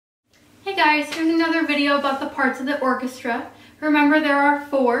Hey guys, here's another video about the parts of the orchestra. Remember there are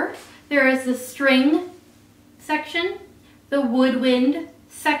four. There is the string section, the woodwind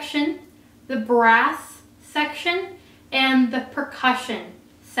section, the brass section, and the percussion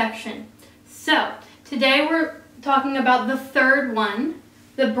section. So today we're talking about the third one,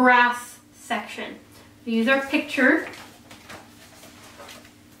 the brass section. These are pictured.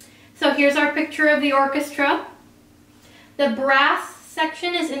 So here's our picture of the orchestra. The brass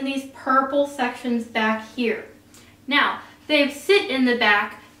section is in these purple sections back here. Now, they sit in the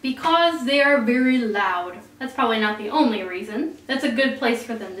back because they are very loud. That's probably not the only reason. That's a good place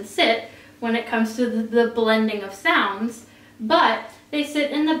for them to sit when it comes to the blending of sounds, but they sit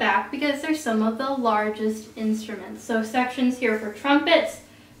in the back because they're some of the largest instruments. So sections here for trumpets,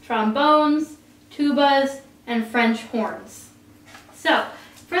 trombones, tubas, and French horns. So,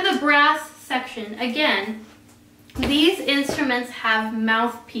 for the brass section, again, these instruments have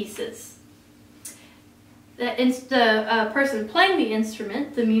mouthpieces. The person playing the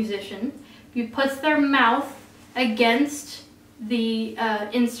instrument, the musician, puts their mouth against the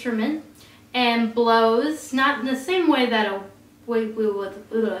instrument and blows, not in the same way that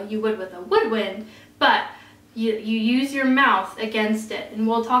you would with a woodwind, but you use your mouth against it. And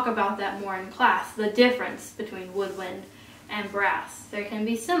we'll talk about that more in class, the difference between woodwind and brass. They can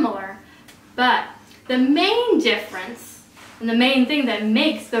be similar, but the main difference, and the main thing that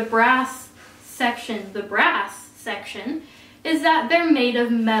makes the brass section, is that they're made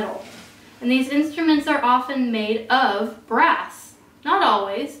of metal. And these instruments are often made of brass. Not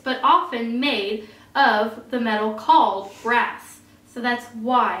always, but often made of the metal called brass. So that's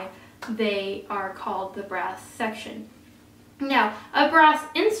why they are called the brass section. Now, a brass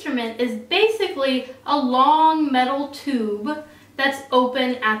instrument is basically a long metal tube that's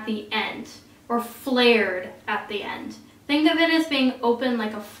open at the end, or flared at the end. Think of it as being open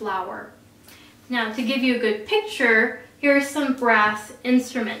like a flower. Now, to give you a good picture, here are some brass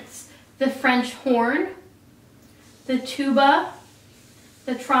instruments. The French horn, the tuba,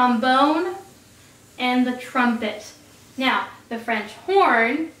 the trombone, and the trumpet. Now, the French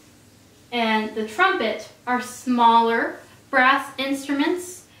horn and the trumpet are smaller brass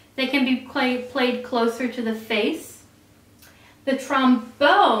instruments. They can be played closer to the face. The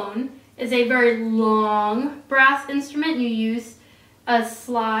trombone is a very long brass instrument. You use a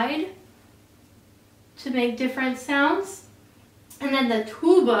slide to make different sounds. And then the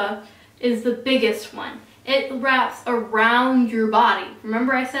tuba is the biggest one. It wraps around your body.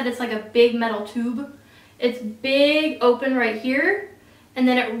 Remember I said it's like a big metal tube? It's big, open right here, and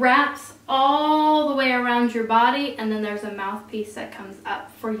then it wraps all the way around your body, and then there's a mouthpiece that comes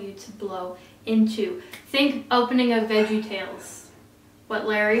up for you to blow into. Think opening of VeggieTales. What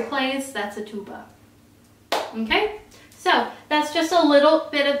Larry plays, that's a tuba. Okay? So, that's just a little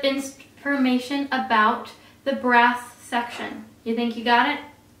bit of information about the brass section. You think you got it?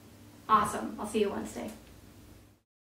 Awesome. I'll see you Wednesday.